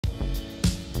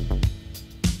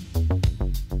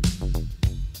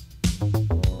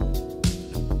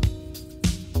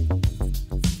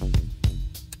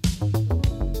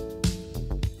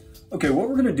Okay, what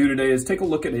we're gonna do today is take a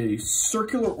look at a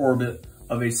circular orbit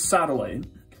of a satellite.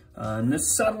 And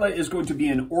this satellite is going to be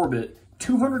in orbit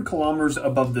 200 kilometers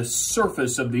above the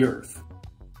surface of the Earth.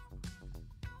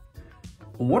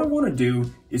 And what I wanna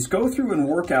do is go through and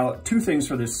work out two things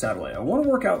for this satellite. I wanna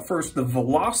work out first the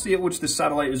velocity at which the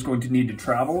satellite is going to need to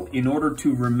travel in order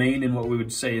to remain in what we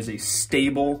would say is a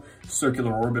stable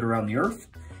circular orbit around the Earth.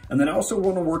 And then I also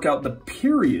wanna work out the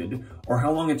period, or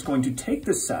how long it's going to take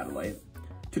this satellite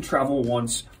to travel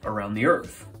once around the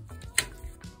Earth.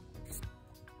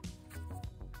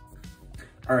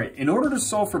 All right, in order to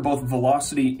solve for both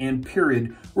velocity and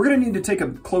period, we're gonna need to take a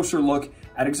closer look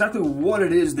at exactly what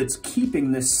it is that's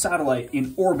keeping this satellite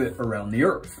in orbit around the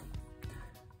Earth.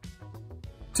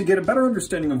 To get a better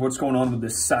understanding of what's going on with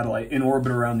this satellite in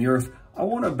orbit around the Earth, I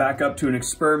wanna back up to an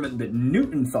experiment that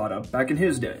Newton thought up back in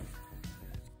his day.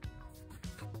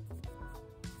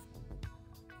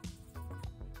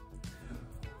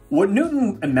 What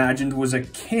Newton imagined was a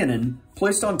cannon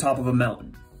placed on top of a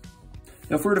mountain.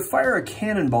 Now, if we were to fire a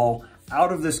cannonball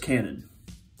out of this cannon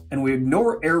and we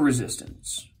ignore air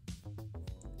resistance,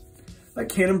 that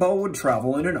cannonball would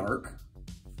travel in an arc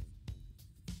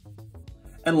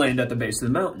and land at the base of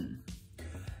the mountain.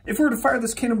 If we were to fire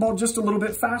this cannonball just a little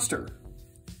bit faster,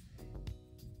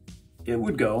 it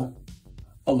would go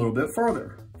a little bit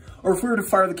farther. Or if we were to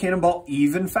fire the cannonball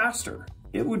even faster,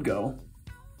 it would go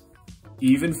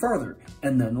even farther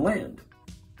and then land.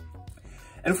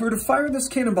 And if we were to fire this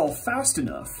cannonball fast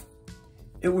enough,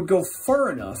 it would go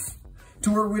far enough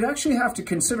to where we'd actually have to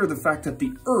consider the fact that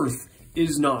the Earth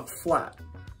is not flat.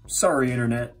 Sorry,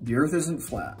 Internet, the Earth isn't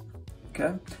flat,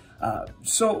 okay?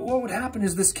 So what would happen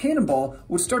is this cannonball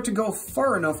would start to go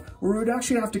far enough where we would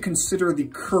actually have to consider the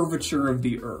curvature of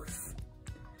the Earth.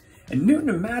 And Newton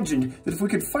imagined that if we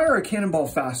could fire a cannonball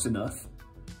fast enough,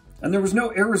 and there was no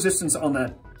air resistance on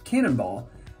that cannonball,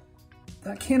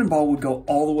 that cannonball would go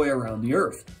all the way around the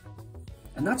Earth.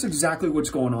 And that's exactly what's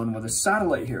going on with a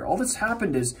satellite here. All that's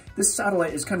happened is this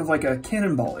satellite is kind of like a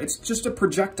cannonball. It's just a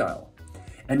projectile,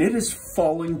 and it is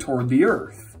falling toward the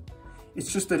Earth.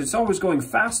 It's just that it's always going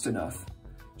fast enough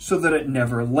so that it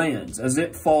never lands. As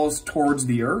it falls towards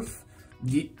the Earth,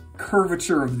 the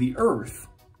curvature of the Earth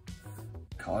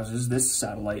causes this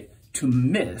satellite to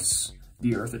miss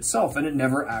the Earth itself, and it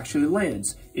never actually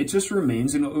lands. It just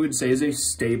remains in what we would say is a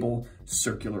stable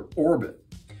circular orbit.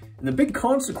 And the big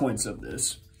consequence of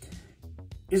this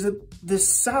is that this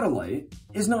satellite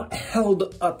is not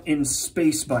held up in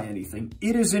space by anything.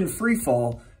 It is in free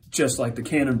fall, just like the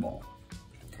cannonball.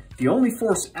 The only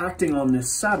force acting on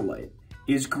this satellite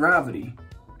is gravity,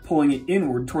 pulling it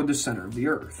inward toward the center of the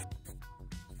Earth.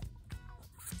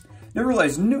 Now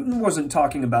realize Newton wasn't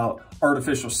talking about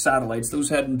artificial satellites. Those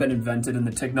hadn't been invented and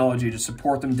the technology to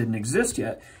support them didn't exist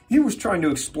yet. He was trying to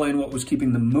explain what was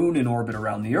keeping the moon in orbit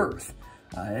around the Earth.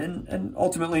 And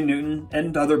ultimately Newton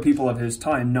and other people of his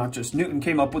time, not just Newton,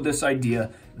 came up with this idea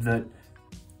that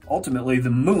ultimately the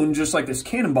moon, just like this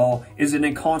cannonball, is in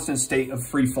a constant state of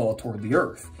free fall toward the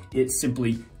Earth. It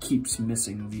simply keeps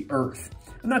missing the Earth.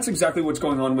 And that's exactly what's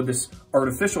going on with this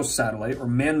artificial satellite or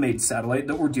man-made satellite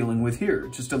that we're dealing with here,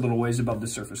 just a little ways above the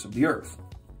surface of the Earth.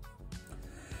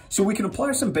 So we can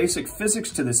apply some basic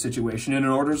physics to this situation in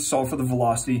order to solve for the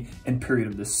velocity and period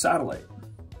of this satellite.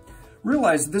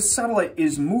 Realize this satellite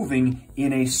is moving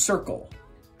in a circle.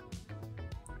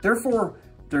 Therefore,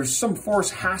 there's some force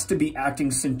has to be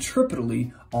acting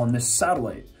centripetally on this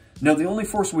satellite. Now, the only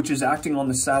force which is acting on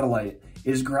the satellite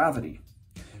is gravity.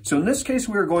 So in this case,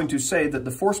 we are going to say that the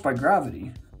force by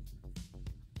gravity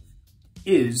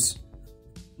is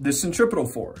the centripetal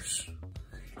force.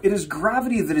 It is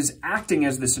gravity that is acting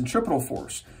as the centripetal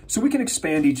force. So we can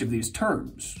expand each of these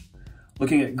terms.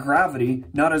 Looking at gravity,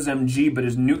 not as mg, but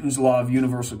as Newton's law of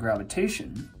universal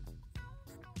gravitation,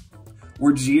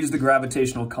 where g is the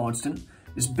gravitational constant,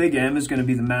 this big M is going to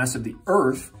be the mass of the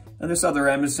Earth, and this other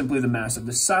M is simply the mass of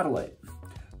the satellite.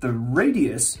 The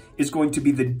radius is going to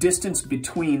be the distance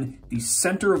between the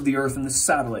center of the Earth and the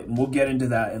satellite, and we'll get into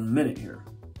that in a minute here.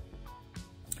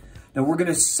 Now we're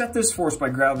going to set this force by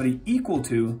gravity equal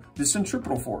to the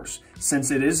centripetal force,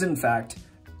 since it is in fact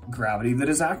gravity that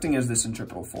is acting as the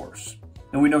centripetal force.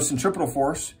 And we know centripetal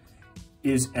force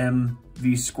is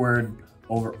mv squared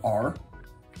over r.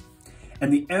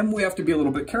 And the m we have to be a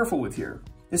little bit careful with here.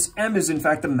 This m is in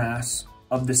fact the mass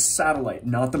of the satellite,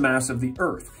 not the mass of the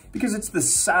Earth, because it's the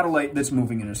satellite that's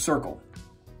moving in a circle.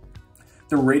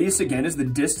 The radius, again, is the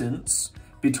distance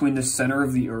between the center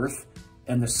of the Earth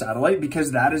and the satellite,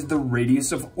 because that is the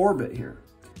radius of orbit here.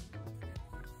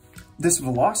 This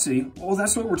velocity, well,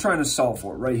 that's what we're trying to solve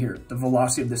for right here, the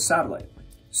velocity of the satellite.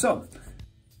 So,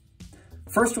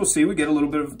 First, we'll see we get a little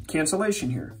bit of cancellation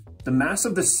here. The mass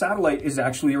of the satellite is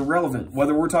actually irrelevant,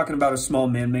 whether we're talking about a small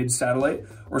man-made satellite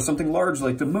or something large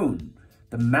like the moon.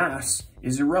 The mass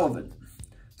is irrelevant.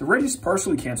 The radius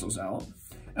partially cancels out,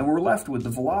 and we're left with the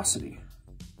velocity.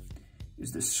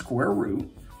 Is the square root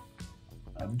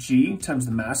of g times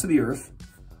the mass of the Earth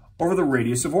over the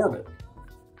radius of orbit.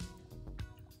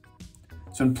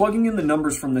 So in plugging in the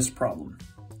numbers from this problem,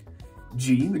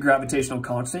 g, the gravitational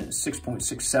constant, is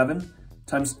 6.67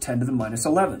 times 10 to the minus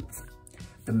 11th.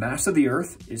 The mass of the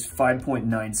Earth is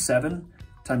 5.97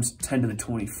 times 10 to the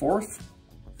 24th.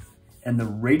 And the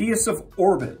radius of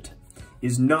orbit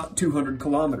is not 200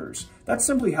 kilometers. That's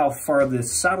simply how far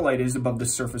this satellite is above the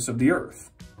surface of the Earth.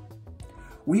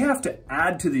 We have to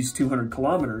add to these 200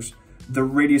 kilometers the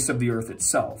radius of the Earth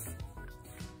itself.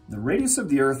 The radius of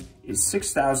the Earth is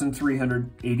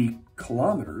 6,380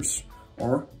 kilometers,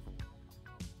 or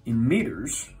in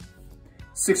meters,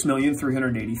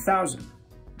 6,380,000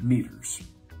 meters.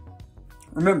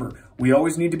 Remember, we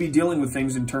always need to be dealing with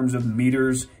things in terms of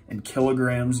meters and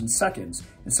kilograms and seconds.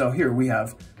 And so here we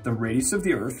have the radius of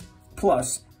the Earth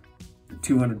plus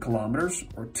 200 kilometers,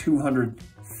 or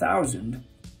 200,000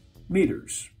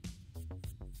 meters.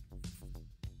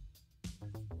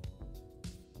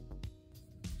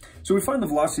 So we find the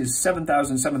velocity is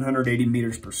 7,780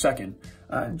 meters per second,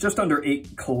 just under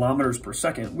 8 kilometers per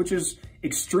second, which is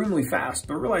extremely fast.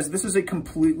 But realize this is a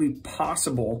completely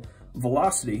possible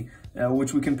velocity,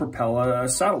 which we can propel a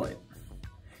satellite.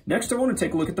 Next, I want to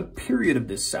take a look at the period of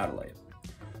this satellite.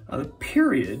 The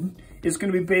period is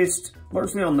going to be based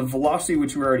largely on the velocity,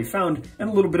 which we already found, and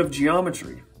a little bit of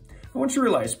geometry. I want you to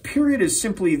realize period is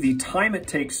simply the time it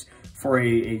takes for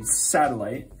a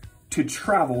satellite to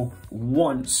travel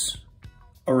once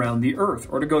around the Earth,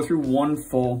 or to go through one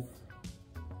full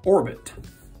orbit.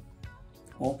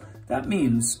 Well, that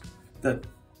means that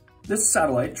this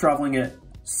satellite traveling at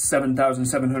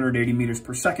 7,780 meters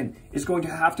per second is going to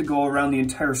have to go around the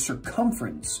entire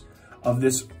circumference of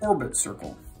this orbit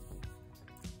circle.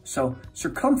 So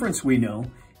circumference, we know,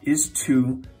 is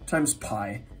 2 times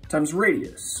pi times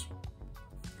radius.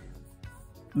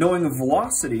 Knowing a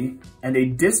velocity and a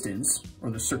distance,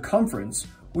 or the circumference,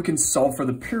 we can solve for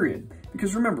the period.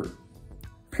 Because remember,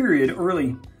 period, or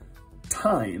really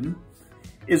time,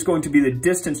 is going to be the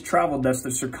distance traveled, that's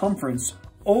the circumference,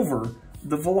 over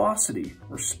the velocity,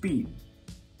 or speed.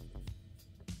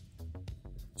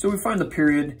 So we find the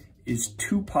period is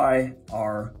 2 pi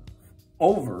r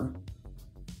over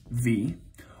v,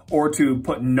 or to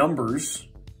put numbers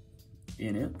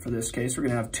in it, for this case, we're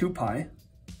going to have 2 pi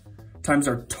times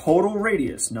our total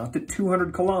radius, not the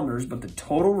 200 kilometers, but the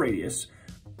total radius,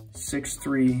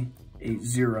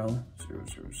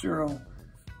 6380000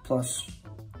 plus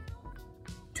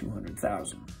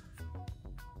 200,000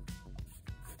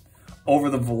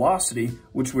 over the velocity,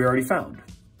 which we already found.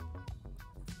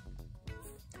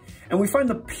 And we find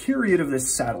the period of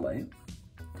this satellite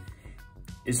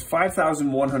is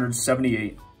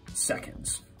 5,178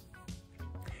 seconds.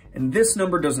 And this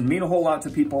number doesn't mean a whole lot to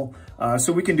people,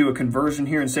 so we can do a conversion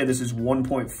here and say this is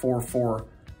 1.44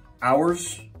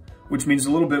 hours, which means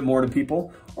a little bit more to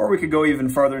people. Or we could go even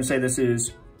farther and say this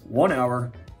is 1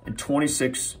 hour and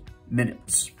 26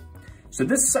 minutes. So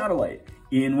this satellite,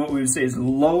 in what we would say is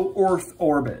low Earth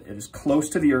orbit, it is close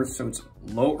to the Earth, so it's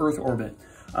low Earth orbit,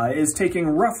 is taking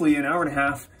roughly an hour and a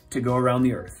half to go around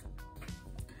the Earth.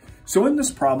 So in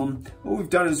this problem, what we've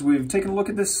done is we've taken a look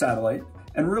at this satellite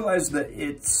and realized that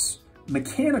it's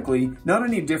mechanically not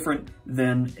any different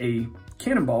than a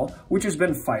cannonball, which has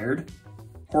been fired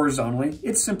horizontally.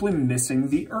 It's simply missing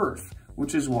the Earth,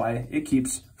 which is why it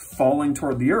keeps falling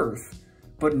toward the Earth,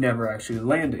 but never actually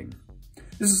landing.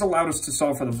 This has allowed us to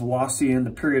solve for the velocity and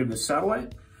the period of the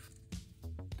satellite.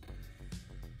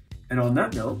 And on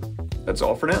that note, that's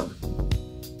all for now.